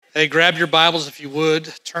Hey, grab your Bibles if you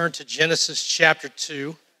would. Turn to Genesis chapter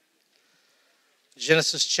 2.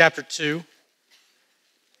 Genesis chapter 2.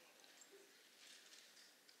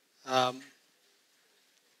 I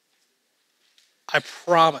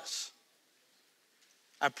promise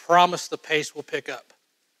the pace will pick up.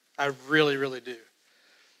 I really, really do.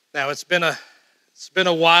 Now, it's been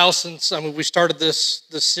a while since we started this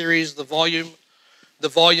series, the volume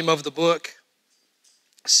of the book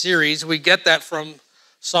series. We get that from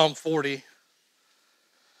Psalm 40.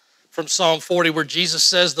 From Psalm 40, where Jesus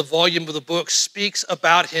says the volume of the book speaks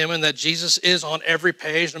about him and that Jesus is on every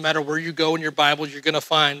page. No matter where you go in your Bible, you're going to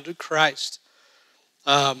find Christ.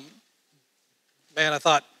 I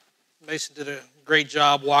thought Mason did a great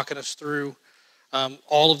job walking us through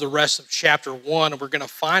all of the rest of chapter 1, and we're going to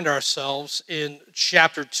find ourselves in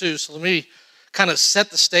chapter 2. So let me kind of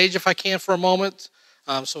set the stage if I can for a moment.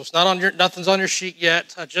 So it's nothing's on your sheet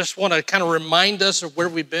yet. I just want to kind of remind us of where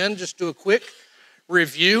we've been, just do a quick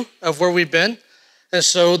review of where we've been. And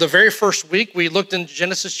so the very first week, we looked in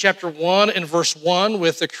Genesis chapter 1 and verse 1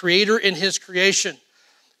 with the Creator in his creation,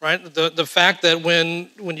 right? The fact that when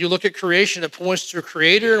you look at creation, it points to a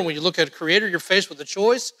Creator, and when you look at a Creator, you're faced with a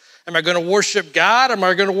choice. Am I going to worship God, or am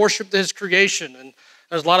I going to worship his creation? And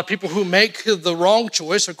there's a lot of people who make the wrong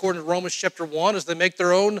choice, according to Romans chapter 1, as they make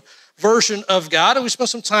their own version of God. And we spent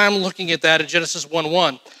some time looking at that in Genesis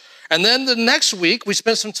 1:1. And then the next week, we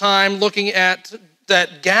spent some time looking at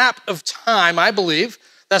that gap of time, I believe,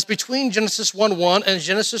 that's between Genesis 1:1 and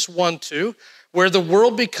Genesis 1:2, where the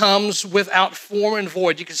world becomes without form and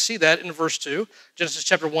void. You can see that in verse 2, Genesis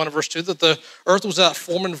chapter 1 and verse 2, that the earth was without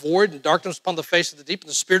form and void, and darkness upon the face of the deep, and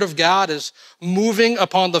the Spirit of God is moving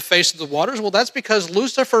upon the face of the waters. Well, that's because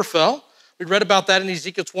Lucifer fell. We read about that in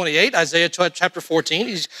Ezekiel 28, Isaiah chapter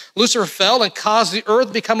 14. Lucifer fell and caused the earth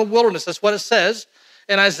to become a wilderness. That's what it says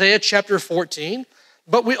in Isaiah chapter 14.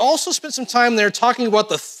 But we also spent some time there talking about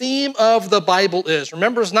the theme of the Bible is.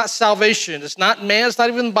 Remember, it's not salvation. It's not man. It's not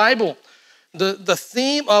even the Bible. The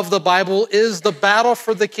theme of the Bible is the battle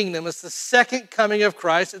for the kingdom. It's the second coming of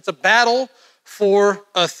Christ. It's a battle for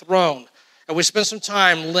a throne. And we spent some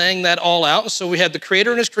time laying that all out. And so we had the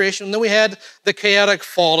Creator in his creation, and then we had the chaotic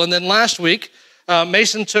fall. And then last week,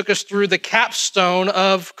 Mason took us through the capstone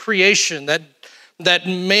of creation, that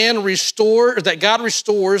God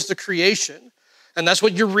restores the creation. And that's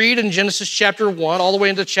what you read in Genesis chapter 1 all the way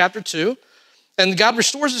into chapter 2. And God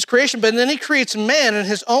restores his creation, but then he creates man in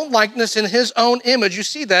his own likeness, in his own image. You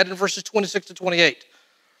see that in verses 26 to 28.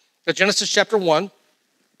 But Genesis chapter 1,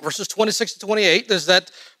 verses 26 to 28, is that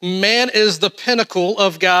man is the pinnacle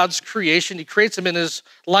of God's creation. He creates him in his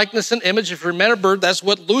likeness and image. If you remember, that's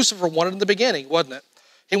what Lucifer wanted in the beginning, wasn't it?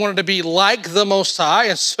 He wanted to be like the Most High,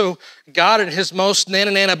 and so God, in his most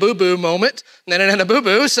nana-nana-boo-boo moment,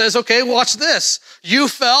 nana-nana-boo-boo, says, okay, watch this. You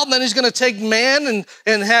fell, and then he's going to take man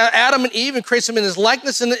and have Adam and Eve and create them in his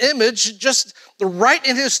likeness and image, just right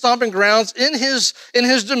in his stomping grounds, in his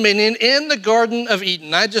dominion, in the Garden of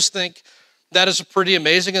Eden. I just think that is pretty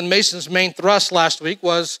amazing. And Mason's main thrust last week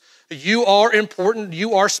was, you are important,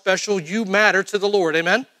 you are special, you matter to the Lord,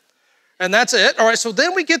 amen? And that's it. All right, so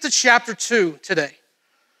then we get to chapter 2 today.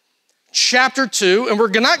 Chapter 2, and we're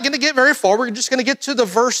not going to get very far. We're just going to get to the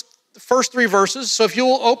first 3 verses. So if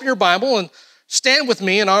you'll open your Bible and stand with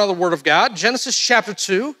me in honor of the Word of God. Genesis chapter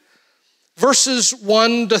 2, verses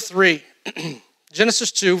 1 to 3.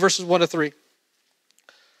 Genesis 2, verses 1 to 3.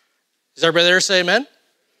 Is everybody there? Say amen.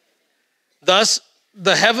 Thus,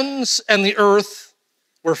 the heavens and the earth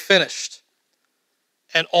were finished,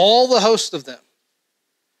 and all the host of them.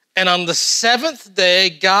 And on the 7th day,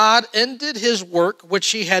 God ended his work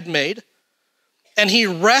which he had made, and he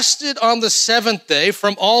rested on the 7th day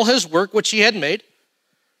from all his work which he had made.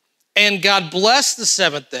 And God blessed the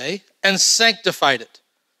 7th day and sanctified it,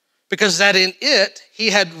 because that in it he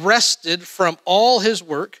had rested from all his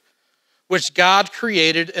work which God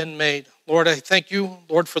created and made. Lord, I thank you,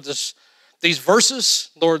 Lord, for these verses.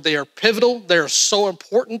 Lord, they are pivotal. They are so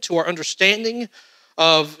important to our understanding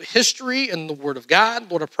of history and the Word of God.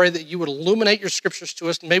 Lord, I pray that you would illuminate your scriptures to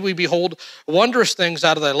us, and may we behold wondrous things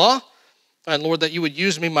out of thy law. And Lord, that you would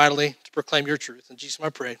use me mightily to proclaim your truth. In Jesus' name I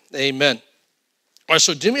pray, amen. All right,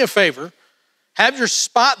 so do me a favor. Have your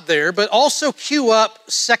spot there, but also cue up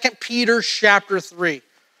 2 Peter chapter 3.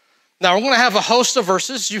 Now, we're going to have a host of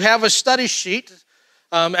verses. You have a study sheet.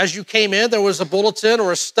 As you came in, there was a bulletin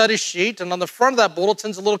or a study sheet, and on the front of that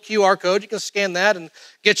bulletin is a little QR code. You can scan that and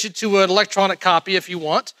get you to an electronic copy if you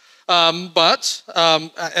want. But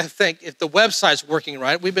I think if the website's working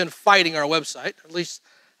right, we've been fighting our website, at least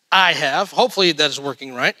I have. Hopefully that is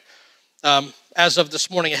working right. As of this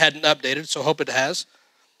morning, it hadn't updated, so I hope it has.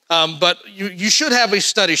 But you should have a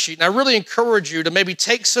study sheet. And I really encourage you to maybe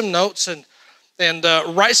take some notes and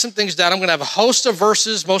write some things down. I'm going to have a host of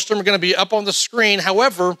verses. Most of them are going to be up on the screen.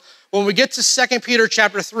 However, when we get to 2 Peter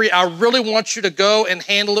chapter 3, I really want you to go and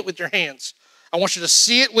handle it with your hands. I want you to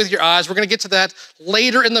see it with your eyes. We're going to get to that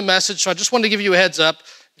later in the message, so I just wanted to give you a heads up,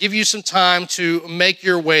 give you some time to make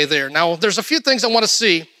your way there. Now, there's a few things I want to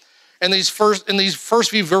see in these first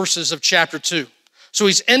few verses of chapter 2. So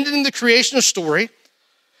he's ending the creation story.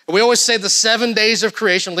 We always say the 7 days of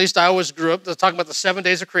creation, at least I always grew up talking about the 7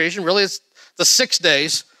 days of creation. Really, it's the 6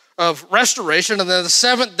 days of restoration and then the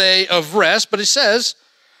 7th day of rest. But he says,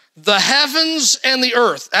 the heavens and the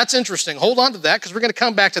earth. That's interesting. Hold on to that because we're going to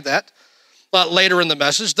come back to that later in the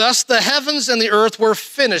message. Thus, the heavens and the earth were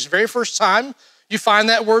finished. Very first time you find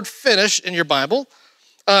that word finish in your Bible.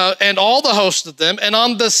 And all the hosts of them. And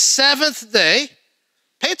on the 7th day,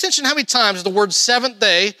 pay attention how many times the word 7th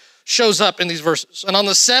day shows up in these verses. And on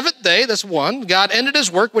the 7th day, that's one, God ended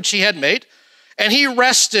his work which he had made. And he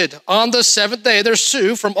rested on the 7th day, there's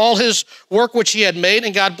two, from all his work which he had made.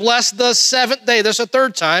 And God blessed the 7th day, there's a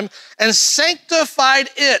third time, and sanctified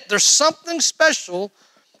it. There's something special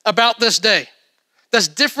about this day that's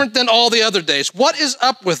different than all the other days. What is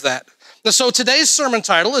up with that? And so today's sermon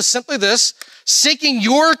title is simply this: syncing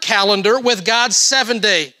your calendar with God's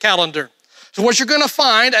 7-day calendar. So what you're going to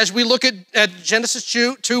find as we look at Genesis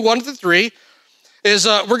 2, 1-3, is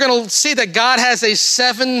we're going to see that God has a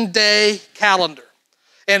 7-day calendar.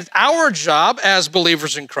 And our job as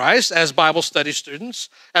believers in Christ, as Bible study students,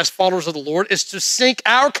 as followers of the Lord, is to sync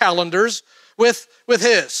our calendars with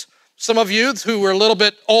his. Some of you who are a little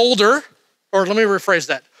bit older, or let me rephrase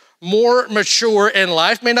that, more mature in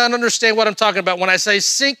life may not understand what I'm talking about when I say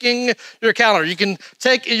syncing your calendar. You can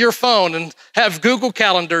take your phone and have Google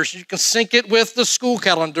calendars. You can sync it with the school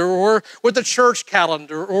calendar or with the church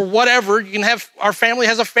calendar or whatever. You can have, our family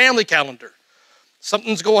has a family calendar.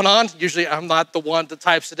 Something's going on. Usually I'm not the one that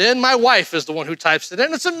types it in. My wife is the one who types it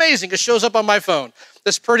in. It's amazing. It shows up on my phone.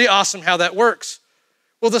 It's pretty awesome how that works.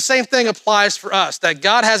 Well, the same thing applies for us, that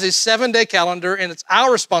God has a 7-day calendar and it's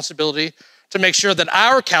our responsibility to make sure that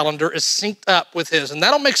our calendar is synced up with his. And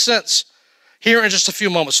that'll make sense here in just a few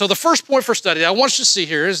moments. So the first point for study I want you to see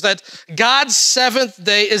here is that God's 7th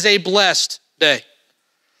day is a blessed day.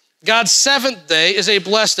 God's 7th day is a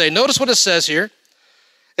blessed day. Notice what it says here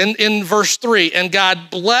in verse 3. And God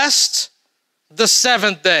blessed the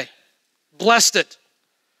 7th day. Blessed it.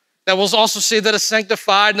 Now we'll also see that it's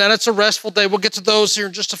sanctified and that it's a restful day. We'll get to those here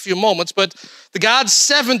in just a few moments. But the God's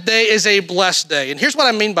 7th day is a blessed day. And here's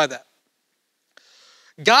what I mean by that.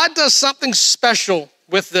 God does something special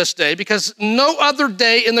with this day because no other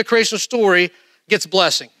day in the creation story gets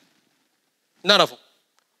blessing. None of them.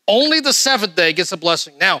 Only the 7th day gets a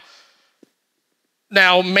blessing. Now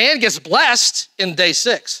man gets blessed in day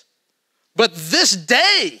 6, but this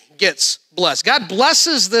day gets blessed. God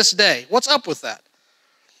blesses this day. What's up with that?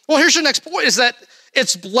 Well, here's your next point, is that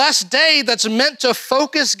it's blessed day that's meant to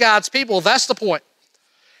focus God's people. That's the point.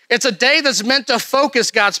 It's a day that's meant to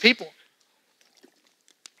focus God's people.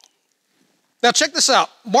 Now check this out.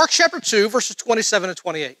 Mark chapter 2, verses 27 and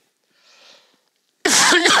 28.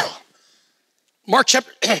 Mark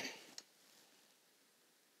chapter,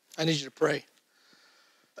 I need you to pray.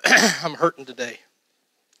 I'm hurting today.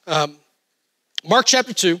 Mark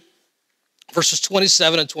chapter 2, verses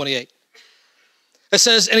 27 and 28. It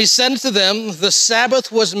says, and he said unto them, the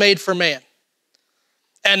Sabbath was made for man,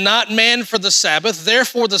 and not man for the Sabbath.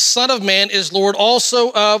 Therefore the Son of Man is Lord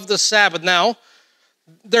also of the Sabbath. Now,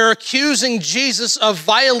 they're accusing Jesus of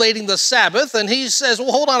violating the Sabbath, and he says,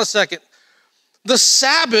 well, hold on a second. The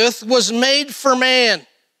Sabbath was made for man,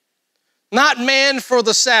 not man for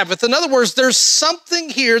the Sabbath. In other words, there's something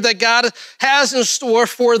here that God has in store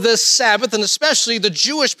for this Sabbath, and especially the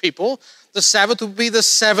Jewish people. The Sabbath would be the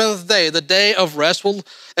 7th day, the day of rest. We'll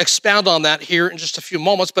expound on that here in just a few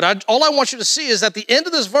moments, but all I want you to see is at the end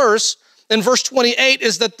of this verse, in verse 28,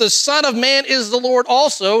 is that the Son of Man is the Lord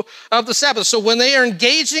also of the Sabbath. So when they are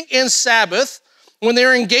engaging in Sabbath, when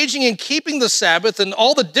they're engaging in keeping the Sabbath and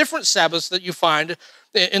all the different Sabbaths that you find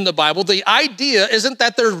in the Bible, the idea isn't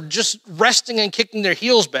that they're just resting and kicking their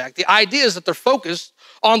heels back. The idea is that they're focused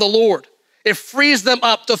on the Lord. It frees them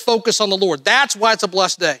up to focus on the Lord. That's why it's a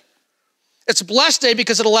blessed day. It's a blessed day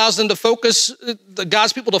because it allows them to focus,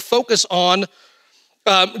 God's people to focus on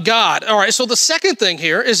God. All right, so the second thing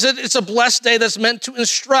here is that it's a blessed day that's meant to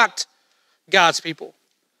instruct God's people.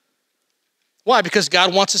 Why? Because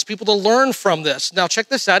God wants his people to learn from this. Now check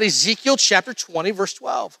this out, Ezekiel chapter 20, verse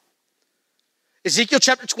 12. Ezekiel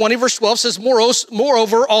chapter 20, verse 12 says,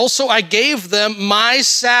 moreover, also I gave them my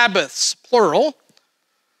Sabbaths, plural,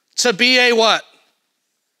 to be a what?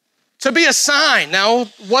 to be a sign. Now,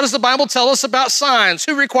 what does the Bible tell us about signs?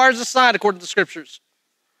 Who requires a sign according to the scriptures?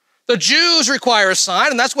 The Jews require a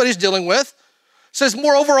sign, and that's what he's dealing with. It says,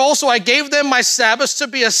 moreover, also I gave them my Sabbaths to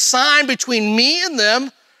be a sign between me and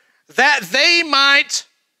them, that they might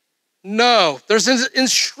know. There's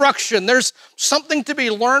instruction. There's something to be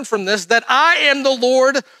learned from this, that I am the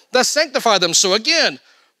Lord that sanctify them. So again,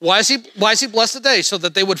 why is he blessed today? So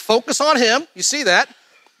that they would focus on him. You see that.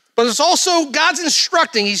 But it's also God's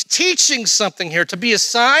instructing. He's teaching something here to be a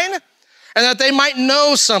sign and that they might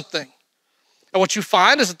know something. And what you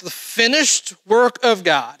find is that the finished work of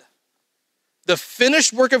God,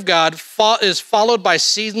 is followed by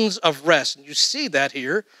seasons of rest. And you see that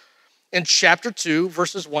here in chapter 2,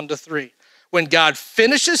 verses 1-3. When God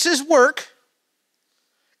finishes his work,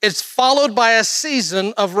 it's followed by a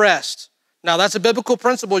season of rest. Now, that's a biblical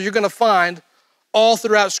principle you're going to find all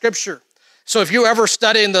throughout Scripture. So if you ever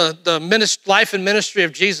study in the life and ministry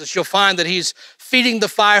of Jesus, you'll find that he's feeding the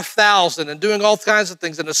 5,000 and doing all kinds of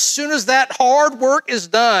things. And as soon as that hard work is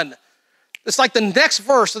done, it's like the next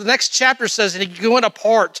verse, the next chapter says that he went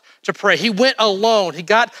apart to pray. He went alone. He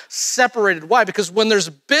got separated. Why? Because when there's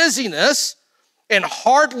busyness and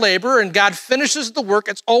hard labor and God finishes the work,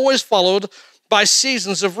 it's always followed by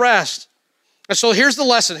seasons of rest. And so here's the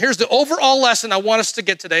lesson. Here's the overall lesson I want us to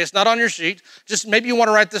get today. It's not on your sheet. Just maybe you want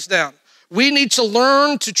to write this down. We need to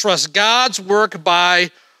learn to trust God's work by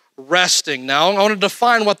resting. Now, I want to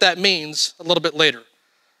define what that means a little bit later.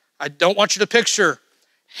 I don't want you to picture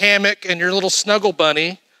hammock and your little snuggle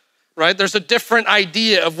bunny, right? There's a different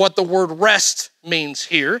idea of what the word rest means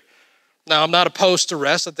here. Now, I'm not opposed to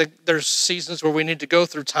rest. I think there's seasons where we need to go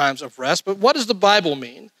through times of rest. But what does the Bible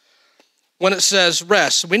mean when it says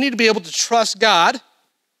rest? We need to be able to trust God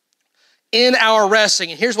in our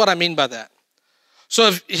resting. And here's what I mean by that. So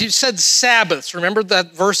if he said Sabbaths, remember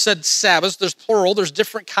that verse said Sabbaths, there's plural, there's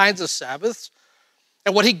different kinds of Sabbaths.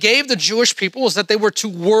 And what he gave the Jewish people was that they were to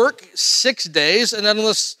work 6 days, and then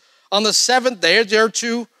on the seventh day, they're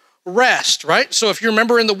to rest, right? So if you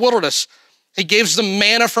remember in the wilderness, he gives them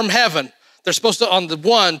manna from heaven. They're supposed to, on the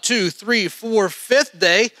 1, 2, 3, 4, 5th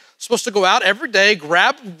day, supposed to go out every day,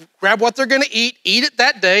 grab what they're gonna eat it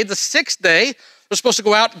that day. The 6th day, they're supposed to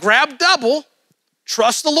go out, grab double,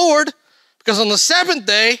 trust the Lord, because on the 7th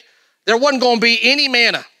day, there wasn't gonna be any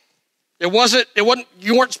manna. You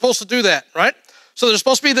weren't supposed to do that, right? So there's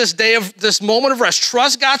supposed to be this moment of rest.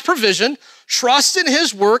 Trust God's provision, trust in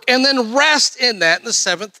his work, and then rest in that in the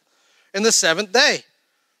seventh day.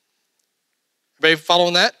 Everybody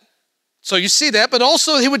following that? So you see that, but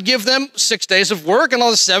also he would give them 6 days of work, and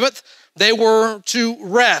on the 7th, they were to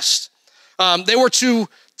rest. They were to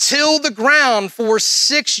till the ground for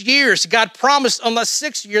 6 years. God promised on the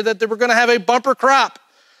 6th year that they were gonna have a bumper crop.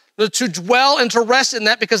 To dwell and to rest in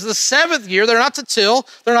that, because the 7th year, they're not to till,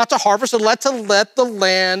 they're not to harvest, they're to let the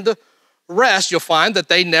land rest. You'll find that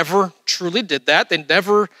they never truly did that. They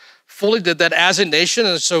never fully did that as a nation.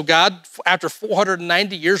 And so God, after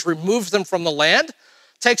 490 years, removes them from the land,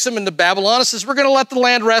 takes them into Babylon and says, we're gonna let the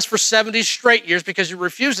land rest for 70 straight years because you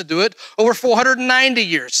refused to do it over 490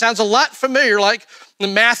 years. Sounds a lot familiar, like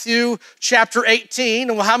in Matthew chapter 18.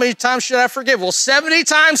 And well, how many times should I forgive? Well, 70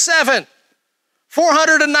 times 7.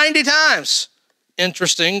 490 times.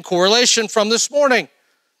 Interesting correlation from this morning.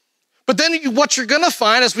 But then what you're gonna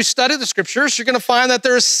find as we study the scriptures, you're gonna find that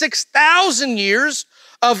there's 6,000 years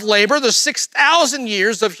of labor, there's 6,000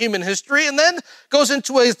 years of human history, and then goes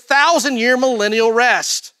into a 1,000-year millennial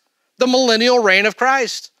rest, the millennial reign of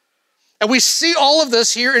Christ. And we see all of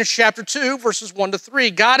this here in chapter 2, verses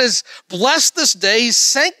 1-3. God has blessed this day. He's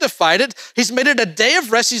sanctified it. He's made it a day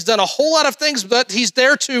of rest. He's done a whole lot of things, but he's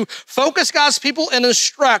there to focus God's people and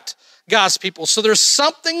instruct God's people. So there's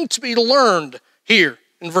something to be learned here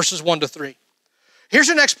in verses 1-3. Here's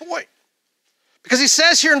your next point. Because he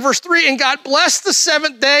says here in verse 3, and God blessed the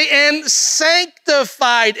 7th day and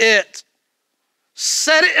sanctified it.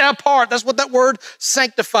 Set it apart. That's what that word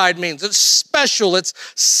sanctified means. It's special. It's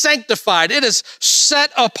sanctified. It is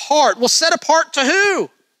set apart. Well, set apart to who?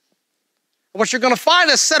 What you're going to find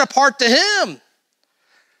is set apart to him.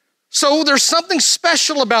 So there's something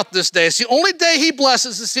special about this day. It's the only day he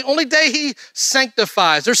blesses. It's the only day he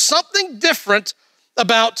sanctifies. There's something different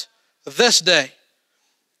about this day.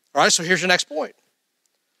 All right, so here's your next point.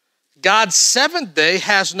 God's 7th day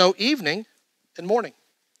has no evening and morning.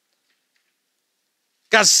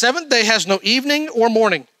 God's 7th day has no evening or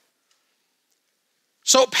morning.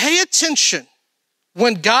 So pay attention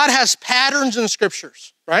when God has patterns in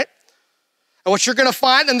scriptures, right? And what you're gonna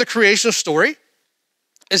find in the creation story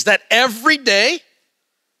is that every day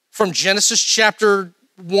from Genesis chapter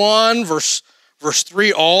 1, verse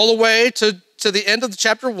 3, all the way to to the end of the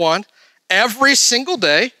chapter 1, every single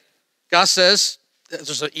day, God says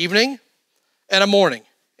there's an evening and a morning,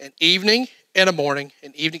 an evening and a morning,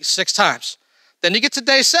 an evening 6 times. Then you get to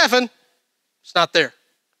day 7, it's not there.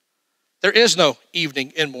 There is no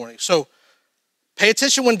evening and morning. So pay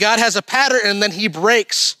attention when God has a pattern and then he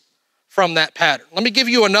breaks from that pattern. Let me give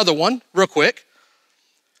you another one real quick.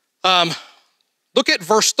 Look at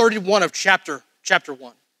verse 31 of chapter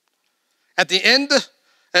 1. At the end,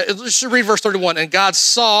 let's just read verse 31. And God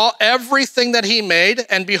saw everything that he made,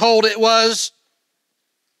 and behold, it was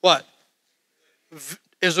what?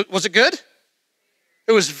 Was it good?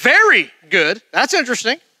 It was very good. That's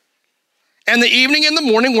interesting. And the evening and the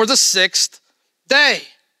morning were the 6th day.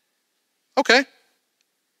 Okay.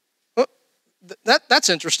 Well, that's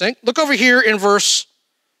interesting. Look over here in verse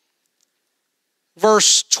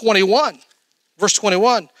 21. Verse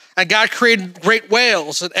 21. And God created great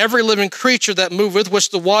whales and every living creature that moveth, which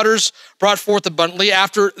the waters brought forth abundantly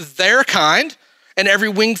after their kind, and every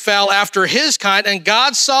winged fowl after his kind. And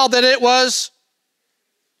God saw that it was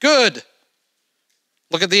good.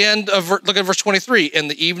 Look at the end of, look at verse 23. In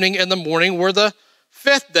the evening and the morning were the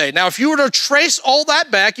 5th day. Now, if you were to trace all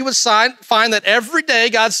that back, you would find that every day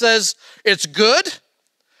God says it's good,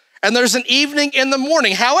 and there's an evening and the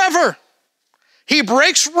morning. However, he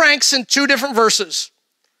breaks ranks in 2 different verses.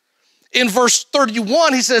 In verse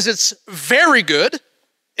 31, he says it's very good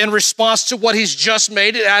in response to what he's just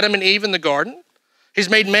made, Adam and Eve in the garden. He's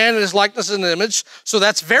made man in his likeness and image, so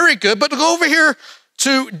that's very good. But go over here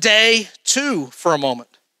to day 2 for a moment.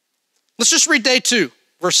 Let's just read day 2,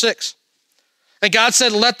 verse 6. And God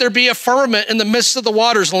said, let there be a firmament in the midst of the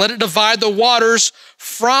waters, and let it divide the waters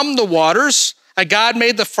from the waters. And God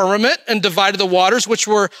made the firmament and divided the waters which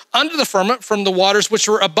were under the firmament from the waters which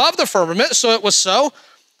were above the firmament. So it was so.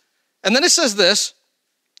 And then it says this,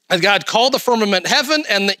 and God called the firmament heaven,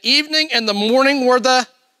 and the evening and the morning were the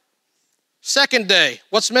 2nd day.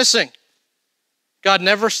 What's missing? God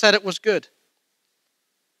never said it was good.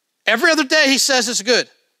 Every other day he says it's good.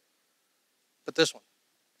 But this one,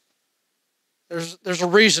 there's a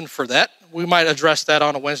reason for that. We might address that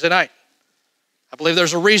on a Wednesday night. I believe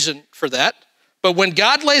there's a reason for that. But when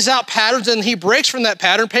God lays out patterns and he breaks from that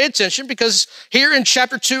pattern, pay attention, because here in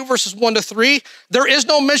chapter 2, verses 1 to 3, there is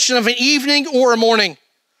no mention of an evening or a morning.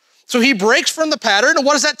 So he breaks from the pattern, and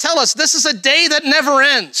what does that tell us? This is a day that never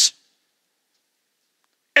ends.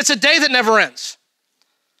 It's a day that never ends.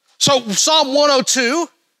 So Psalm 102,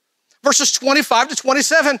 verses 25 to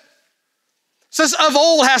 27, says, of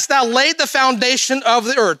old hast thou laid the foundation of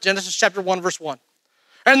the earth, Genesis chapter 1, verse 1.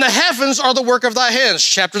 And the heavens are the work of thy hands,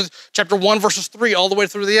 chapter 1, verses 3, all the way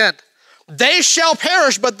through the end. They shall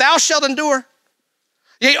perish, but thou shalt endure.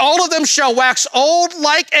 Yea, all of them shall wax old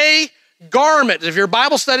like a garment. If you're a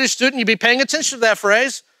Bible study student, you'd be paying attention to that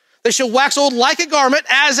phrase. They shall wax old like a garment,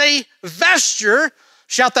 as a vesture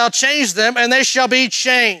shalt thou change them, and they shall be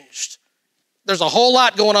changed. There's a whole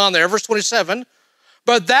lot going on there. Verse 27,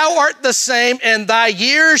 but thou art the same, and thy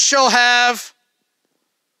years shall have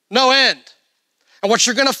no end. And what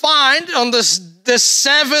you're going to find on this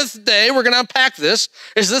 7th day, we're going to unpack this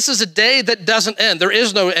is a day that doesn't end. There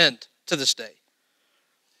is no end to this day.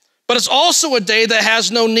 But it's also a day that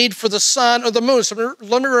has no need for the sun or the moon. So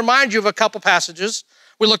let me remind you of a couple passages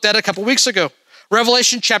we looked at a couple weeks ago.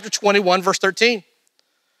 Revelation chapter 21, verse 13.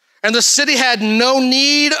 And the city had no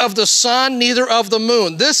need of the sun, neither of the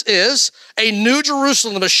moon. This is a new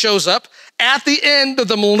Jerusalem that shows up at the end of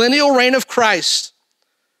the millennial reign of Christ,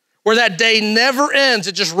 where that day never ends.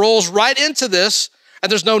 It just rolls right into this,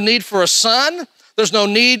 and there's no need for a sun. There's no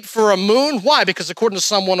need for a moon. Why? Because according to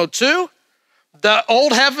Psalm 102, the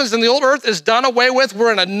old heavens and the old earth is done away with.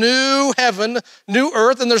 We're in a new heaven, new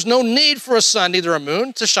earth, and there's no need for a sun, neither a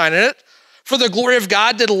moon to shine in it. For the glory of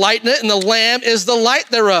God did lighten it, and the Lamb is the light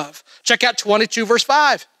thereof. Check out 22, verse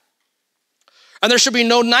 5. And there shall be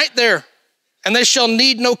no night there, and they shall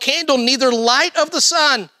need no candle, neither light of the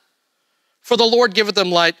sun. For the Lord giveth them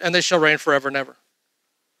light, and they shall reign forever and ever.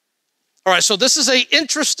 All right, so this is an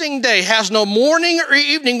interesting day. Has no morning or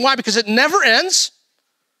evening. Why? Because it never ends.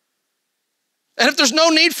 And if there's no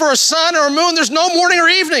need for a sun or a moon, there's no morning or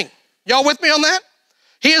evening. Y'all with me on that?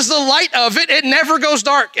 He is the light of it. It never goes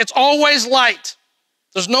dark. It's always light.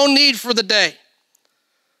 There's no need for the day.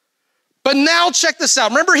 But now check this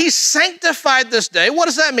out. Remember, he sanctified this day. What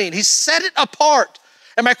does that mean? He set it apart.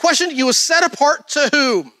 And my question to you is, set apart to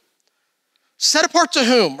whom? Set apart to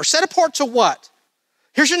whom? Or set apart to what?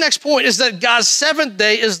 Here's your next point, is that God's 7th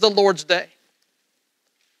day is the Lord's day.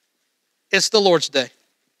 It's the Lord's day.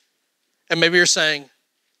 And maybe you're saying,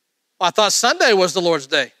 well, I thought Sunday was the Lord's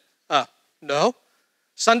day. No.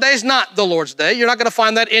 Sunday is not the Lord's day. You're not going to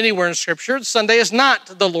find that anywhere in Scripture. Sunday is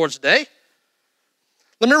not the Lord's day.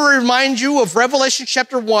 Let me remind you of Revelation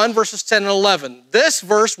chapter 1, verses 10 and 11. This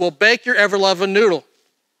verse will bake your ever-loving noodle.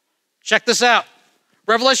 Check this out.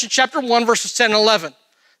 Revelation chapter 1, verses 10 and 11.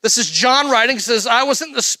 This is John writing. He says, I was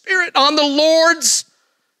in the Spirit on the Lord's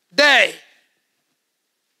day.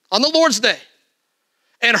 On the Lord's day.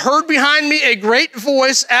 And heard behind me a great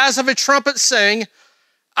voice as of a trumpet saying,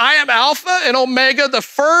 I am Alpha and Omega, the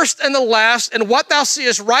first and the last, and what thou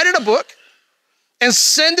seest, write in a book and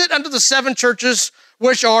send it unto the 7 churches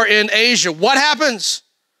which are in Asia. What happens?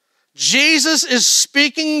 Jesus is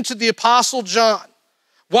speaking to the Apostle John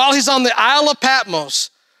while he's on the Isle of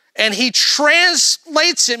Patmos, and he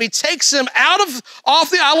translates him, he takes him off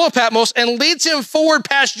the Isle of Patmos and leads him forward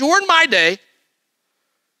past your and my day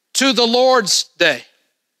to the Lord's day.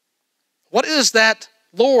 What is that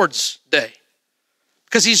Lord's day?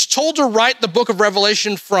 Because he's told to write the book of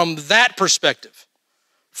Revelation from that perspective,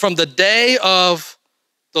 from the day of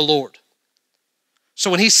the Lord.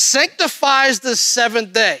 So when he sanctifies the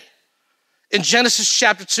 7th day in Genesis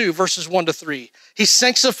chapter 2, verses 1 to 3, he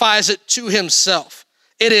sanctifies it to himself.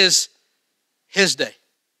 It is his day.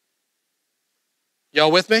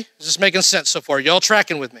 Y'all with me? Is this making sense so far? Y'all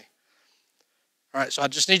tracking with me? All right, so I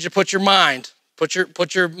just need you to put your mind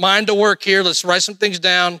to work here. Let's write some things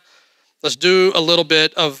down. Let's do a little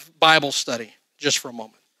bit of Bible study just for a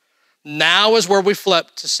moment. Now is where we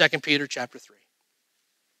flip to 2 Peter chapter 3.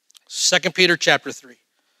 2 Peter chapter 3.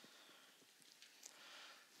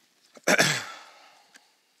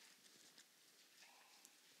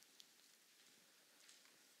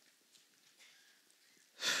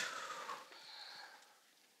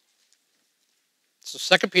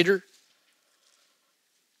 So 2 Peter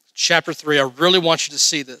chapter 3, I really want you to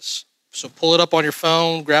see this. So pull it up on your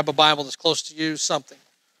phone, grab a Bible that's close to you, something.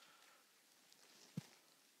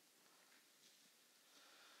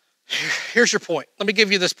 Here's your point. Let me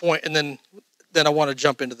give you this point, and then I want to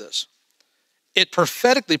jump into this. It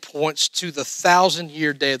prophetically points to the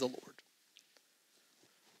 1,000-year day of the Lord.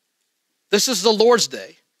 This is the Lord's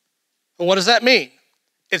day. And what does that mean?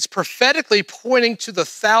 It's prophetically pointing to the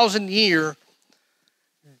 1,000-year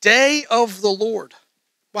day of the Lord.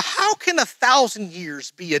 Well, how can 1,000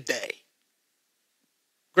 years be a day?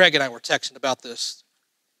 Greg and I were texting about this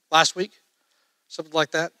last week, something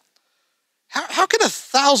like that. How can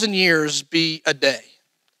 1,000 years be a day?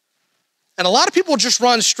 And a lot of people just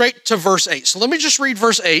run straight to verse 8. So let me just read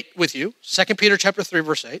verse 8 with you. 2 Peter chapter 3,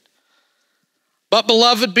 verse 8. But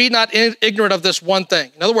beloved, be not ignorant of this one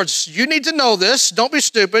thing. In other words, you need to know this. Don't be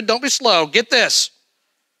stupid. Don't be slow. Get this.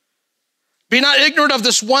 Be not ignorant of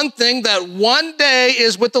this one thing, that one day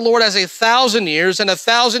is with the Lord as 1,000 years, and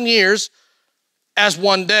 1,000 years as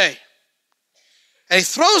one day. And he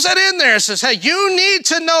throws that in there and says, hey, you need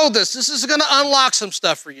to know this. This is going to unlock some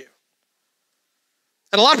stuff for you.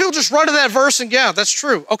 And a lot of people just run to that verse and, yeah, that's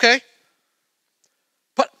true. Okay.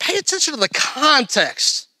 But pay attention to the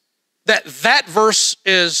context that verse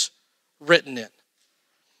is written in.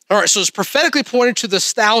 All right, so it's prophetically pointing to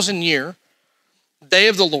this 1,000-year day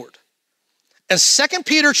of the Lord. And 2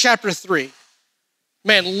 Peter chapter 3,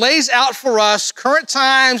 man, lays out for us current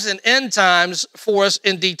times and end times for us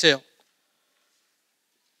in detail.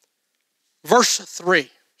 Verse 3,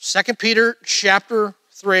 2 Peter chapter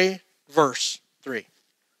 3, verse 3.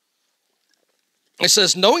 It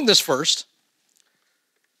says, knowing this first,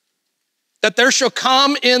 that there shall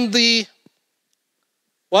come in the,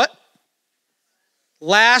 what?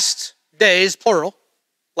 Last days, plural,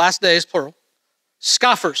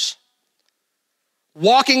 scoffers,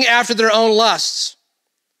 walking after their own lusts,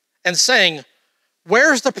 and saying,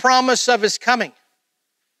 where's the promise of his coming?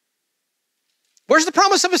 Where's the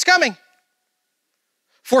promise of his coming?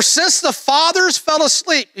 For since the fathers fell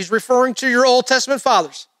asleep, he's referring to your Old Testament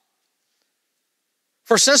fathers.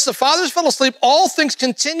 For since the fathers fell asleep, all things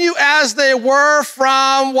continue as they were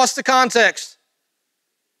from, what's the context?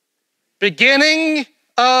 Beginning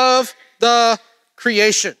of the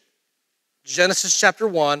creation. Genesis chapter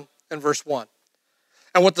 1 and verse 1.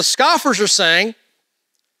 And what the scoffers are saying,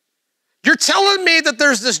 you're telling me that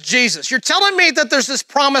there's this Jesus. You're telling me that there's this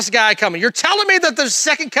promised guy coming. You're telling me that there's a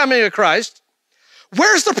second coming of Christ.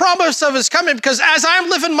 Where's the promise of his coming? Because as I'm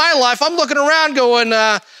living my life, I'm looking around going,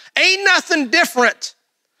 ain't nothing different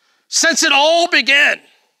since it all began.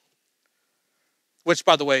 Which,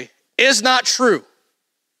 by the way, is not true,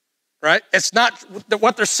 right? It's not,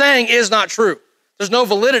 what they're saying is not true. There's no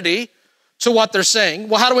validity to what they're saying.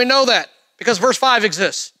 Well, how do we know that? Because verse 5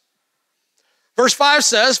 exists. Verse 5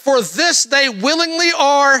 says, for this they willingly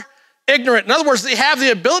are ignorant. In other words, they have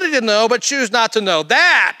the ability to know, but choose not to know.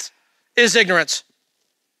 That is ignorance.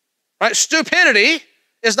 right? Stupidity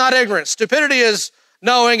is not ignorance. Stupidity is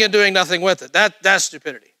knowing and doing nothing with it. That's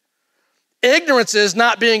stupidity. Ignorance is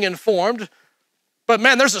not being informed, but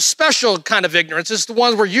man, there's a special kind of ignorance. It's the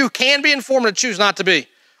one where you can be informed and choose not to be.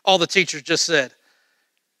 All the teachers just said.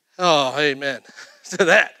 Oh, amen to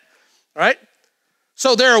that, right?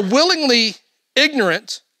 So they're willingly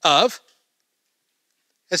ignorant of,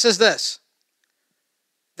 it says this,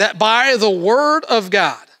 that by the word of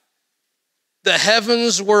God, the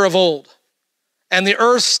heavens were of old, and the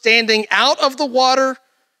earth standing out of the water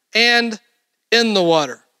and in the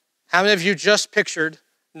water. How many of you just pictured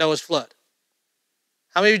Noah's flood?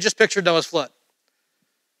 How many of you just pictured Noah's flood?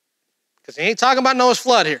 Because he ain't talking about Noah's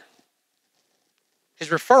flood here.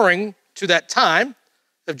 He's referring to that time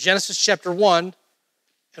of Genesis chapter 1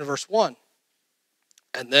 and verse 1.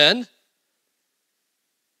 And then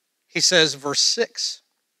he says, verse 6,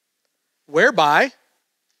 whereby,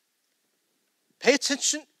 pay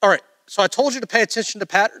attention. All right, so I told you to pay attention to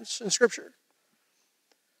patterns in Scripture.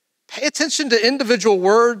 Pay attention to individual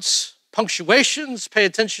words, punctuations, pay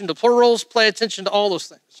attention to plurals, pay attention to all those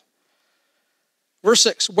things. Verse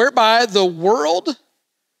 6, whereby the world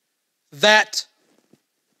that,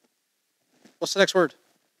 what's the next word?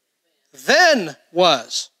 Then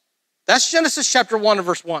was. That's Genesis chapter 1 and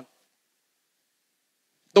verse 1.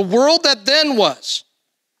 The world that then was,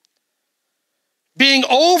 being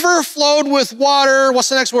overflowed with water, what's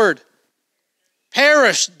the next word?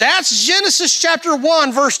 Perished. That's Genesis chapter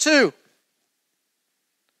 1, verse 2.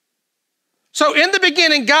 So in the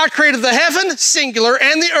beginning, God created the heaven, singular,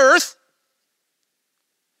 and the earth.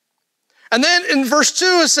 And then in verse 2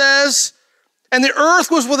 it says, and the earth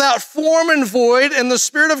was without form and void, and the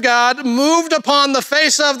Spirit of God moved upon the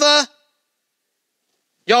face of the,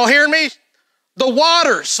 y'all hearing me? The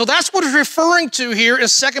waters. So that's what it's referring to here in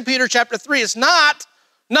 2 Peter chapter 3. It's not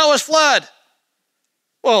Noah's flood.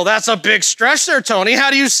 Well, that's a big stretch there, Tony.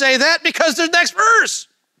 How do you say that? Because the next verse.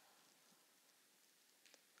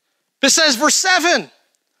 It says verse 7,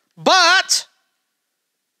 but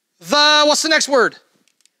what's the next word?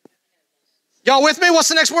 Y'all with me? What's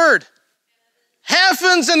the next word?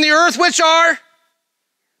 Heavens and the earth, which are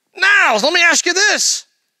now. Let me ask you this.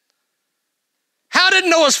 How did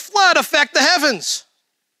Noah's flood affect the heavens?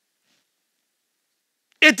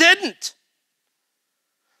 It didn't.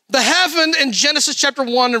 The heaven in Genesis chapter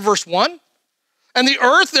 1 and verse 1, and the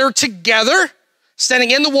earth, they're together,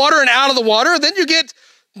 standing in the water and out of the water. Then you get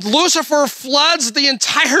Lucifer floods the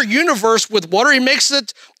entire universe with water. He makes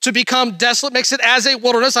it to become desolate, makes it as a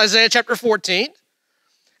wilderness, Isaiah chapter 14.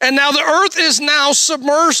 And now the earth is now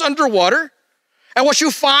submerged underwater. And what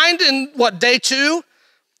you find in day 2,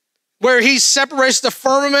 where he separates the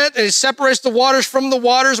firmament and he separates the waters from the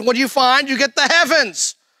waters, and what do you find? You get the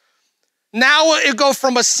heavens. Now it goes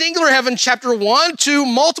from a singular heaven, chapter 1, to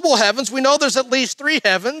multiple heavens. We know there's at least 3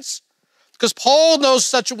 heavens, because Paul knows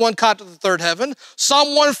such a one caught to the 3rd heaven. Psalm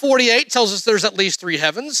 148 tells us there's at least 3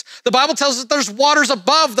 heavens. The Bible tells us there's waters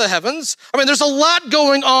above the heavens. I mean, there's a lot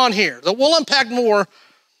going on here that we'll unpack more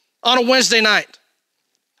on a Wednesday night.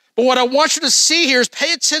 But what I want you to see here is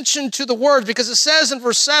pay attention to the words, because it says in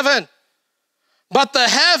verse 7, but the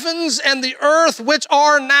heavens and the earth which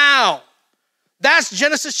are now. That's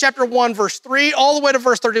Genesis chapter 1, verse 3, all the way to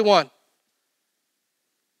verse 31.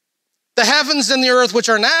 The heavens and the earth which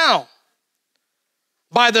are now,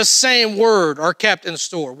 by the same word are kept in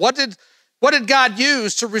store. What did God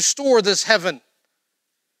use to restore this heaven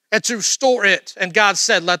and to store it? And God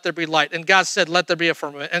said, let there be light. And God said, let there be a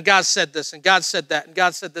firmament. And God said this, and God said that, and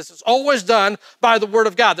God said this. It's always done by the word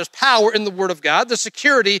of God. There's power in the word of God. There's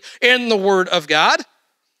security in the word of God.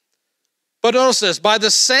 But notice this, by the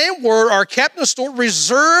same word are kept in store,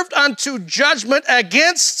 reserved unto judgment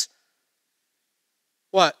against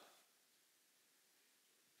what?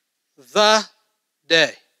 The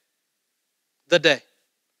day. The day.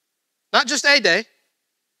 Not just a day,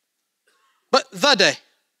 but the day.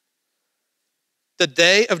 The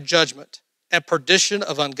day of judgment and perdition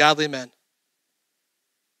of ungodly men.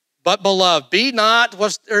 But beloved, be not,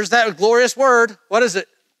 there's that glorious word. What is it?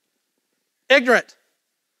 Ignorant.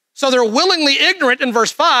 So they're willingly ignorant in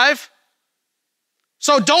verse 5.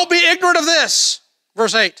 So don't be ignorant of this.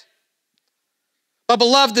 Verse 8. But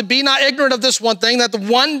beloved, be not ignorant of this one thing, that the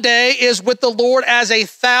one day is with the Lord as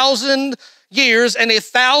 1,000 years, and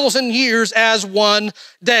 1,000 years as one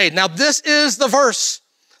day. Now this is the verse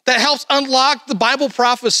that helps unlock the Bible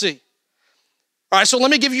prophecy. All right, so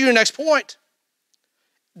let me give you your next point.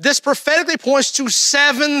 This prophetically points to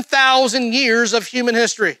 7,000 years of human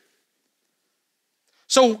history.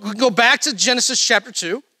 So we go back to Genesis chapter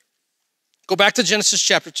 2. Go back to Genesis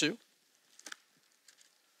chapter 2.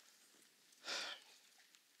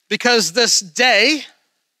 Because this day,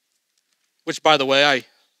 which by the way, I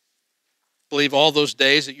believe all those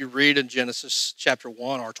days that you read in Genesis chapter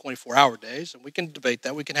 1 are 24-hour days, and we can debate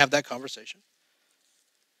that. We can have that conversation.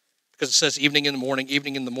 Because it says evening in the morning.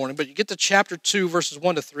 But you get to chapter 2, verses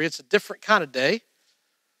 1 to 3, it's a different kind of day.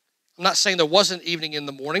 I'm not saying there wasn't evening in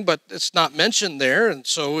the morning, but it's not mentioned there. And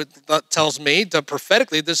so that tells me that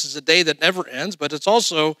prophetically this is a day that never ends, but it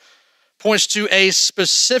also points to a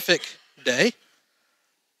specific day.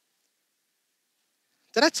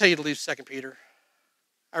 Did I tell you to leave 2 Peter?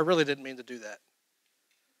 I really didn't mean to do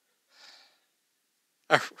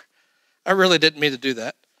that. I really didn't mean to do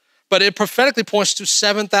that. But it prophetically points to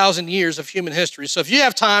 7,000 years of human history. So if you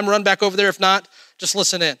have time, run back over there. If not, just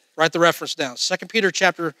listen in. Write the reference down. 2 Peter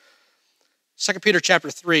chapter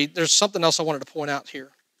 3. There's something else I wanted to point out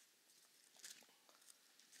here.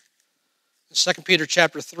 In 2 Peter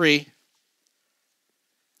chapter 3,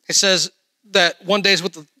 it says that one day is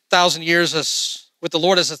with 1,000 years as with the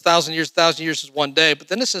Lord as 1,000 years. 1,000 years is one day. But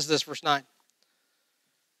then it says this, verse 9.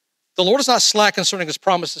 The Lord is not slack concerning his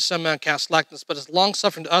promise, as some men count slackness, but is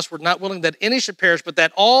long-suffering to us. We're not willing that any should perish, but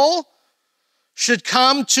that all should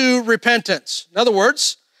come to repentance. In other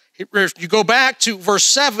words, you go back to verse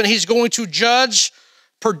 7, he's going to judge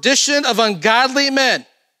perdition of ungodly men.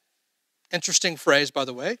 Interesting phrase, by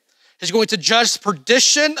the way. He's going to judge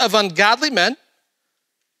perdition of ungodly men.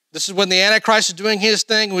 This is when the Antichrist is doing his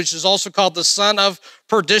thing, which is also called the son of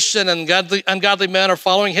perdition, and ungodly men are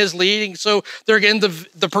following his leading. So they're in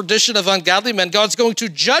the perdition of ungodly men. God's going to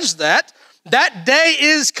judge that. That day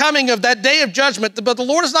is coming, of that day of judgment. But the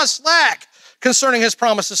Lord is not slack concerning his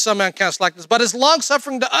promises, some man count slackness, but is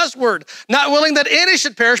long-suffering to usward, not willing that any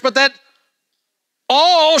should perish, but that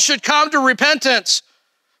all should come to repentance.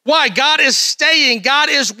 Why? God is staying. God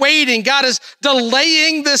is waiting. God is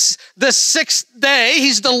delaying this sixth day.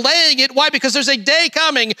 He's delaying it. Why? Because there's a day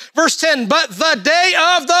coming. Verse 10, but the day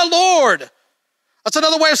of the Lord. That's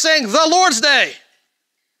another way of saying the Lord's day.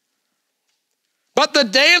 But the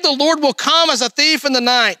day of the Lord will come as a thief in the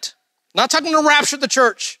night. Not talking to rapture the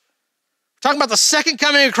church. We're talking about the second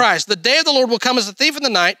coming of Christ. The day of the Lord will come as a thief in the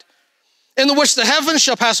night, in the which the heavens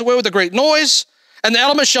shall pass away with a great noise, and the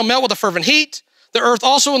elements shall melt with a fervent heat. The earth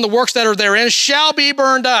also and the works that are therein shall be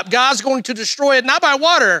burned up. God's going to destroy it, not by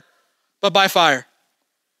water, but by fire.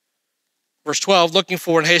 Verse 12, looking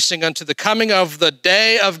forward and hastening unto the coming of the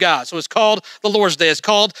day of God. So it's called the Lord's day. It's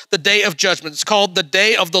called the day of judgment. It's called the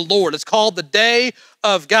day of the Lord. It's called the day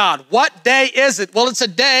of God. What day is it? Well, it's a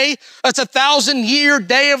day. It's a 1,000-year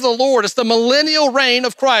day of the Lord. It's the millennial reign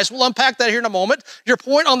of Christ. We'll unpack that here in a moment. Your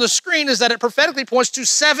point on the screen is that it prophetically points to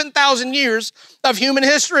 7,000 years of human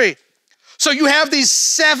history. So you have these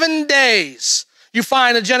 7 days you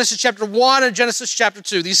find in Genesis chapter 1 and Genesis chapter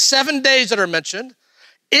 2. These 7 days that are mentioned.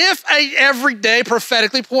 If every day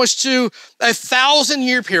prophetically points to a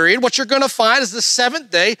 1,000-year period, what you're going to find is the seventh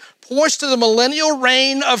day points to the millennial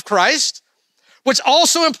reign of Christ, which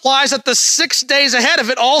also implies that the 6 days ahead of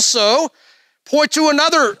it also point to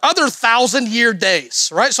other 1,000-year days,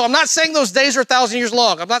 right? So I'm not saying those days are 1,000 years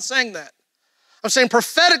long. I'm not saying that. I'm saying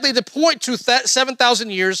prophetically to point to 7,000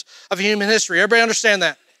 years of human history. Everybody understand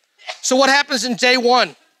that? So what happens in day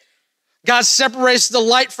 1? God separates the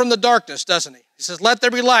light from the darkness, doesn't he? He says, let there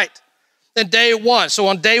be light. Then day 1. So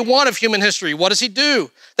on day 1 of human history, what does he do?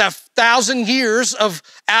 That 1,000 years of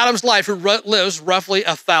Adam's life, who lives roughly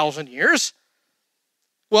 1,000 years.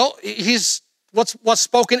 Well, he's what's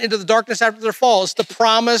spoken into the darkness after their fall. It's the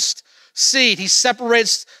promised seed. He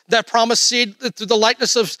separates that promised seed through the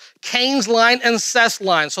likeness of Cain's line and Seth's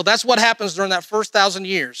line. So that's what happens during that first 1,000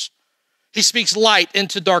 years. He speaks light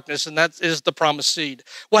into darkness, and that is the promised seed.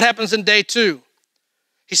 What happens in day 2?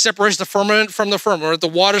 He separates the firmament from the firmament, the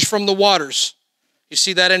waters from the waters. You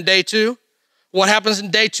see that in day 2? What happens in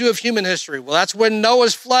day 2 of human history? Well, that's when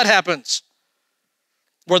Noah's flood happens,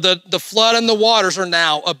 where the flood and the waters are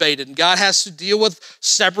now abated. And God has to deal with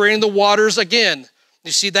separating the waters again.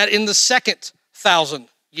 You see that in the second 1,000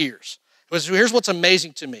 years. Here's what's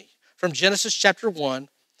amazing to me. From Genesis chapter 1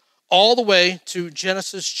 all the way to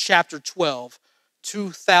Genesis chapter 12,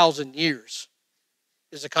 2,000 years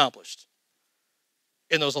is accomplished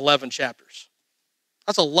in those 11 chapters.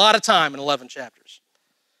 That's a lot of time in 11 chapters.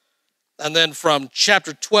 And then from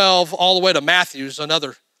chapter 12 all the way to Matthew's,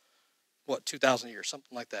 another, 2,000 years,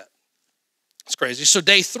 something like that. It's crazy. So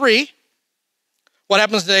day 3, what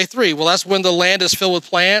happens day 3? Well, that's when the land is filled with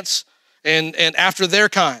plants and after their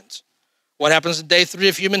kinds. What happens in day 3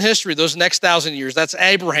 of human history? Those next 1,000 years. That's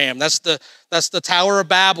Abraham. That's the Tower of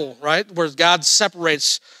Babel, right? Where God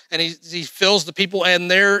separates and he fills the people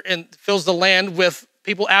and fills the land with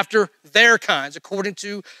people after their kinds, according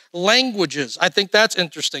to languages. I think that's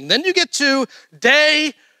interesting. Then you get to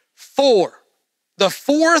day 4, the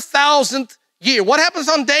 4,000th year. What happens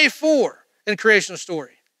on day 4 in creation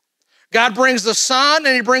story? God brings the sun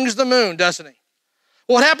and he brings the moon, doesn't he?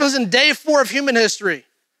 What happens in day 4 of human history?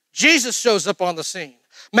 Jesus shows up on the scene.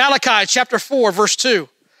 Malachi chapter 4, verse 2.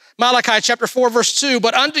 Malachi chapter 4, verse 2.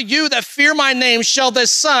 But unto you that fear my name shall the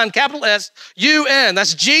Son, capital S-U-N,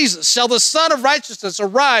 that's Jesus, shall the Son of righteousness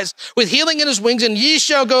arise with healing in his wings, and ye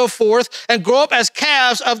shall go forth and grow up as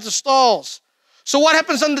calves of the stalls. So what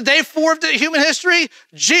happens on the day 4 of the human history?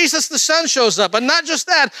 Jesus the Son shows up. But not just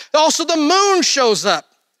that, also the moon shows up.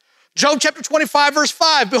 Job chapter 25, verse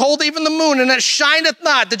 5, behold, even the moon, and it shineth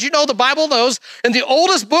not. Did you know the Bible knows, in the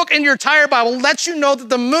oldest book in your entire Bible, lets you know that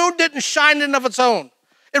the moon didn't shine in and of its own.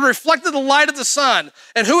 It reflected the light of the sun.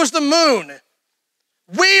 And who is the moon?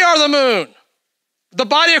 We are the moon. The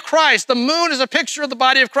body of Christ. The moon is a picture of the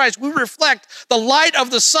body of Christ. We reflect the light of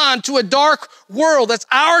the sun to a dark world. That's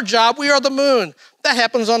our job. We are the moon. That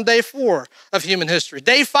happens on day 4 of human history.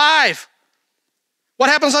 Day 5. What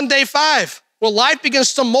happens on day 5? Well, life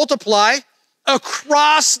begins to multiply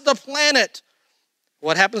across the planet.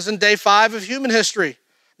 What happens in day 5 of human history?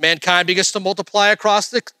 Mankind begins to multiply across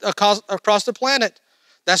the planet.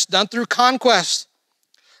 That's done through conquest.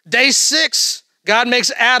 Day 6, God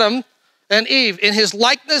makes Adam and Eve in his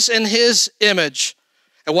likeness and his image.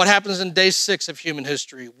 And what happens in day 6 of human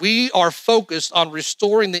history? We are focused on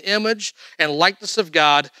restoring the image and likeness of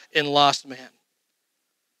God in lost man.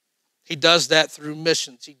 He does that through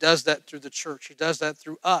missions. He does that through the church. He does that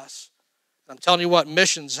through us. I'm telling you what,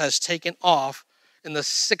 missions has taken off in the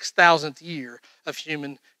 6,000th year of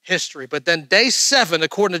human history. But then day 7,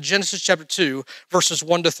 according to Genesis chapter 2, verses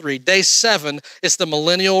 1 to 3, day 7 is the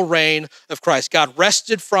millennial reign of Christ. God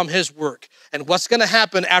rested from his work. And what's going to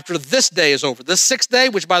happen after this day is over? This 6th day,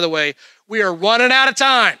 which by the way, we are running out of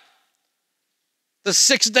time. The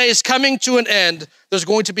 6th day is coming to an end. There's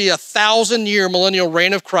going to be a 1,000-year millennial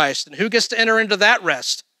reign of Christ. And who gets to enter into that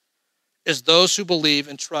rest is those who believe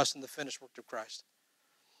and trust in the finished work of Christ.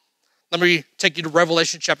 Let me take you to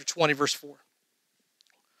Revelation chapter 20, verse 4.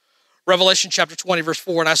 Revelation chapter 20, verse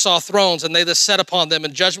 4, and I saw thrones, and they that sat upon them,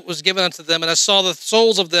 and judgment was given unto them. And I saw the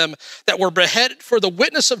souls of them that were beheaded for the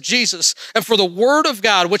witness of Jesus and for the word of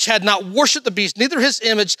God, which had not worshipped the beast, neither his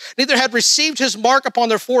image, neither had received his mark upon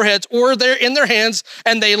their foreheads or in their hands.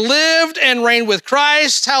 And they lived and reigned with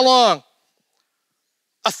Christ. How long?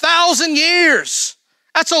 1,000 years.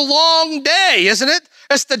 That's a long day, isn't it?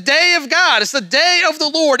 It's the day of God. It's the day of the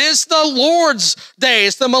Lord. It's the Lord's day.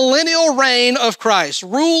 It's the millennial reign of Christ,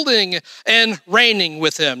 ruling and reigning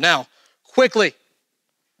with him. Now, quickly,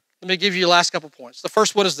 let me give you the last couple points. The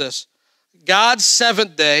first one is this. God's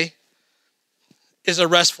 7th day is a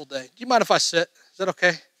restful day. Do you mind if I sit? Is that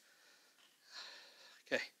okay?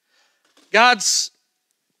 Okay. God's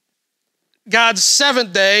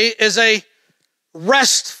 7th day is a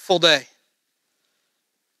restful day.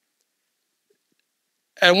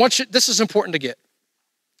 And this is important to get.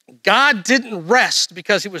 God didn't rest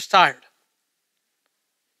because he was tired.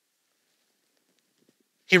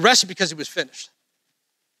 He rested because he was finished.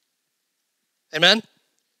 Amen?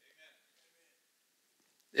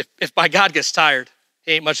 If by God gets tired,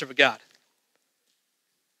 he ain't much of a God.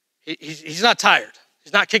 He's not tired.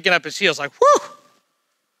 He's not kicking up his heels like, whew,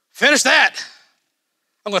 finish that.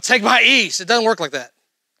 I'm going to take my ease. It doesn't work like that.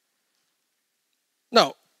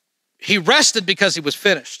 No. He rested because he was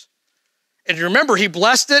finished. And you remember, he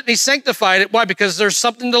blessed it and he sanctified it. Why? Because there's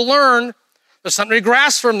something to learn. There's something to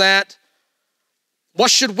grasp from that. What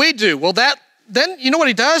should we do? Well, then you know what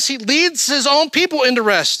he does? He leads his own people into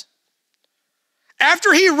rest.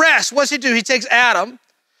 After he rests, what does he do? He takes Adam,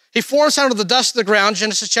 he forms out of the dust of the ground,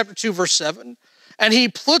 Genesis chapter 2, verse 7, and he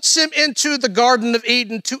puts him into the Garden of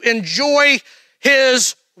Eden to enjoy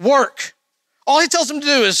his work. All he tells him to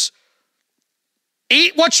do is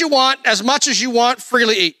eat what you want, as much as you want,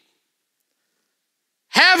 freely eat.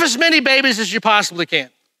 Have as many babies as you possibly can.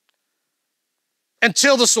 And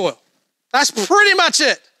till the soil. That's pretty much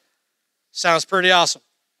it. Sounds pretty awesome.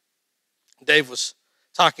 Dave was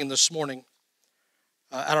talking this morning.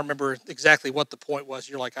 I don't remember exactly what the point was.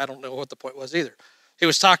 You're like, I don't know what the point was either. He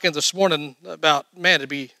was talking this morning about,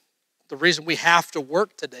 the reason we have to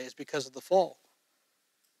work today is because of the fall.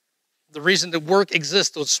 The reason that work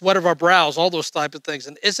exists, the sweat of our brows, all those type of things.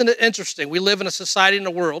 And isn't it interesting? We live in a society in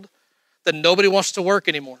a world that nobody wants to work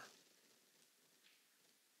anymore.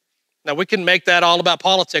 Now, we can make that all about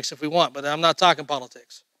politics if we want, but I'm not talking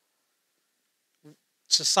politics.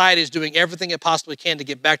 Society is doing everything it possibly can to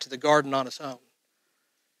get back to the garden on its own.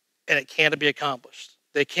 And it can't be accomplished.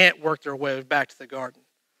 they can't work their way back to the garden.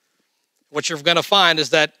 What you're going to find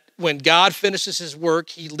is that when God finishes his work,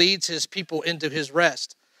 he leads his people into his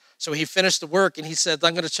rest. So he finished the work and he said,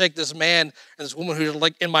 I'm going to take this man and this woman who are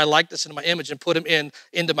like in my likeness and in my image and put him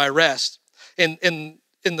into my rest. In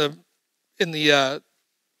the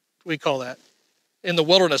we call that? In the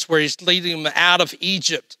wilderness where he's leading them out of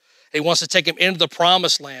Egypt. He wants to take them into the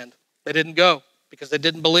promised land. They didn't go because they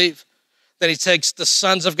didn't believe. Then he takes the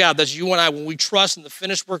sons of God, that's you and I, when we trust in the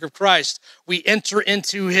finished work of Christ, we enter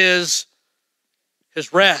into his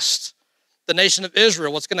rest. The nation of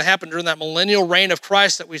Israel, what's going to happen during that millennial reign of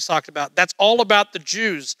Christ that we talked about, that's all about the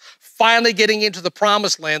Jews finally getting into the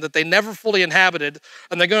promised land that they never fully inhabited,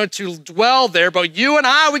 and they're going to dwell there. But you and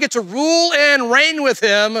I, we get to rule and reign with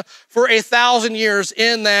him for 1,000 years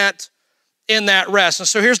in that rest. And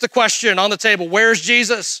so here's the question on the table. Where's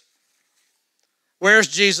Jesus? Where's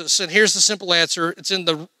Jesus? And here's the simple answer.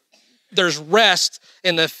 There's rest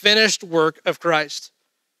in the finished work of Christ.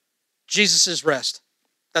 Jesus is rest.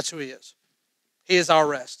 That's who he is. He is our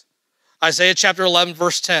rest. Isaiah chapter 11,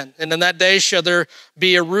 verse 10. And in that day shall there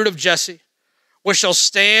be a root of Jesse, which shall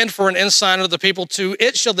stand for an ensign of the people. To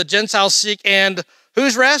it shall the Gentiles seek. And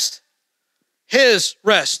whose rest? His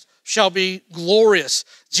rest shall be glorious.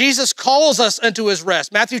 Jesus calls us into his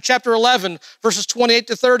rest. Matthew chapter 11, verses 28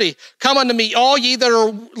 to 30. Come unto me, all ye that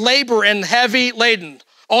are labor and heavy laden.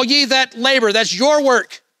 All ye that labor, that's your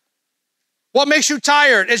work. What makes you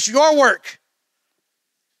tired? It's your work.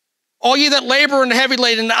 All ye that labor and heavy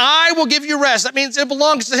laden, I will give you rest. That means it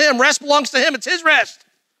belongs to him. Rest belongs to him. It's his rest.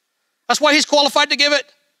 That's why he's qualified to give it.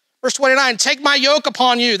 Verse 29, take my yoke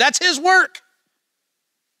upon you. That's his work.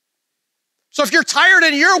 So if you're tired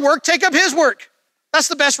in your work, take up his work. That's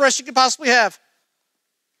the best rest you could possibly have.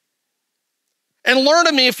 And learn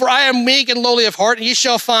of me, for I am meek and lowly of heart, and ye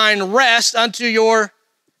shall find rest unto your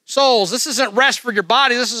souls. This isn't rest for your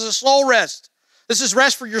body. This is a soul rest. This is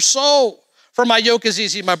rest for your soul. For my yoke is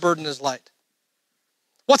easy, my burden is light.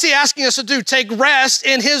 What's he asking us to do? Take rest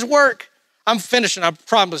in his work. I'm finishing. I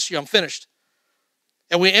promise you, I'm finished.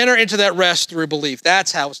 And we enter into that rest through belief.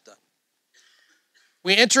 That's how it's done.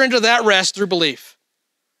 We enter into that rest through belief.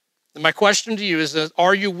 And my question to you is,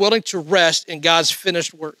 are you willing to rest in God's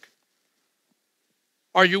finished work?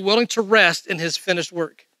 Are you willing to rest in his finished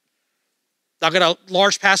work? I've got a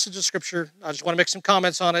large passage of scripture. I just want to make some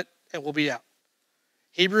comments on it, and we'll be out.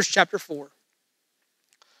 Hebrews chapter 4.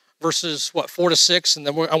 Verses, 4 to 6, and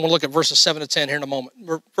then I want to look at verses 7 to 10 here in a moment.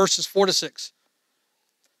 Verses 4 to 6.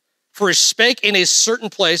 For he spake in a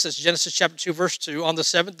certain place, that's Genesis chapter 2, verse 2, on the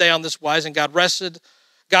seventh day on this wise, and God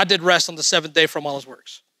did rest on the seventh day from all his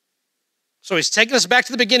works. So he's taking us back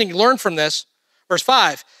to the beginning. You learn from this. Verse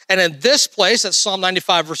 5, and in this place, that's Psalm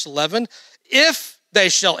 95, verse 11, if they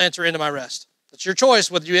shall enter into my rest. That's your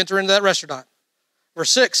choice, whether you enter into that rest or not.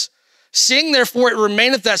 Verse 6, seeing therefore it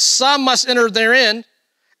remaineth that some must enter therein,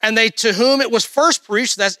 and they to whom it was first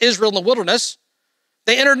preached, that's Israel in the wilderness,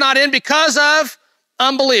 they entered not in because of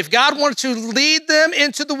unbelief. God wanted to lead them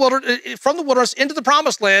into the wilderness, from the wilderness into the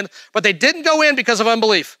promised land, but they didn't go in because of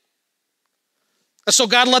unbelief. And so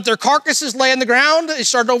God let their carcasses lay in the ground. He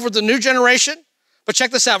started over the new generation. But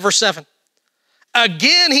check this out, verse 7.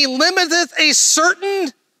 Again, he limiteth a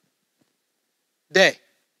certain day.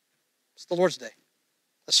 It's the Lord's day.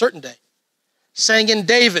 A certain day. Saying in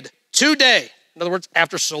David, today. In other words,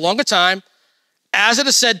 after so long a time, as it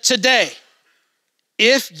is said, today,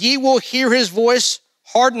 if ye will hear his voice,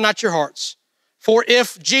 harden not your hearts. For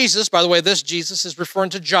if Jesus, by the way, this Jesus is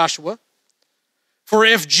referring to Joshua. For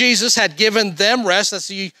if Jesus had given them rest,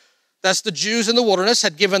 that's the Jews in the wilderness,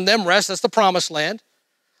 had given them rest, that's the promised land,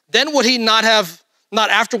 then would he not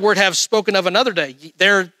afterward have spoken of another day?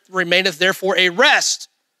 There remaineth therefore a rest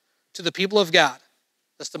to the people of God.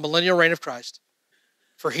 That's the millennial reign of Christ.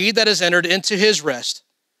 For he that has entered into his rest,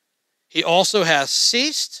 he also has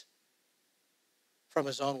ceased from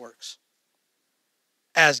his own works,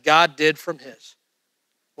 as God did from his.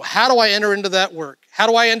 Well, how do I enter into that work? How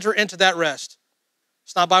do I enter into that rest?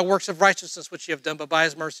 It's not by works of righteousness which you have done, but by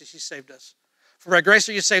his mercies he saved us. For by grace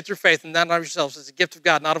are you saved through faith, and that not of yourselves. It's a gift of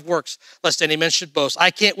God, not of works, lest any man should boast.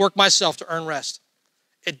 I can't work myself to earn rest.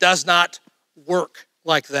 It does not work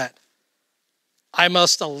like that. I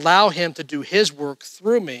must allow him to do his work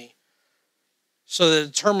through me so that it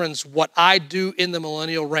determines what I do in the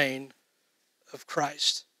millennial reign of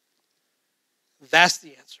Christ. That's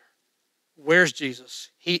the answer. Where's Jesus?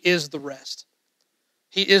 He is the rest.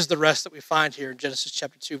 He is the rest that we find here in Genesis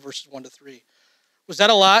chapter 2, verses 1 to 3. Was that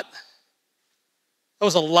a lot? That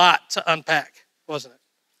was a lot to unpack, wasn't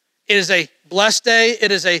it? It is a blessed day.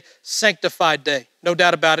 It is a sanctified day. No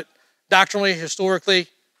doubt about it. Doctrinally, historically,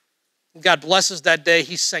 God blesses that day.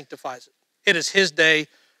 He sanctifies it. It is his day.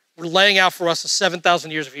 We're laying out for us the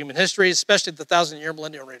 7,000 years of human history, especially the 1,000-year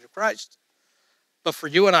millennial reign of Christ. But for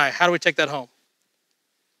you and I, how do we take that home?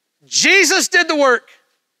 Jesus did the work.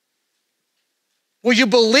 Will you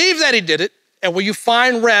believe that he did it? And will you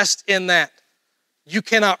find rest in that? You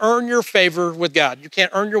cannot earn your favor with God. You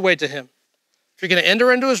can't earn your way to him. If you're going to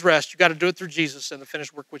enter into his rest, you've got to do it through Jesus and the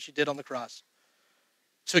finished work which he did on the cross.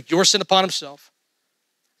 Took your sin upon himself,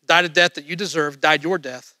 died a death that you deserved, died your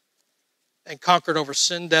death, and conquered over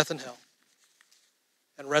sin, death, and hell,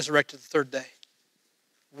 and resurrected the third day.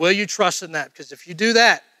 Will you trust in that? Because if you do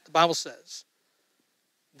that, the Bible says,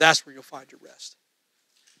 that's where you'll find your rest.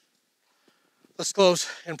 Let's close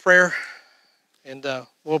in prayer, and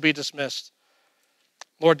we'll be dismissed.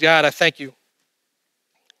 Lord God, I thank you,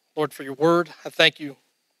 Lord, for your word. I thank you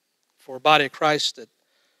for a body of Christ that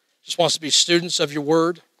just wants to be students of your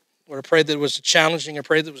word. Lord, I pray that it was challenging. I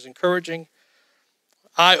pray that it was encouraging,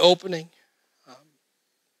 eye-opening,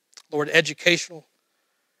 Lord, educational.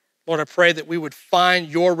 Lord, I pray that we would find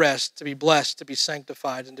your rest, to be blessed, to be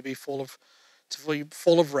sanctified, and to be full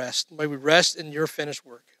of rest. May we rest in your finished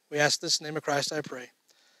work. We ask this in the name of Christ, I pray.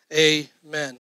 Amen.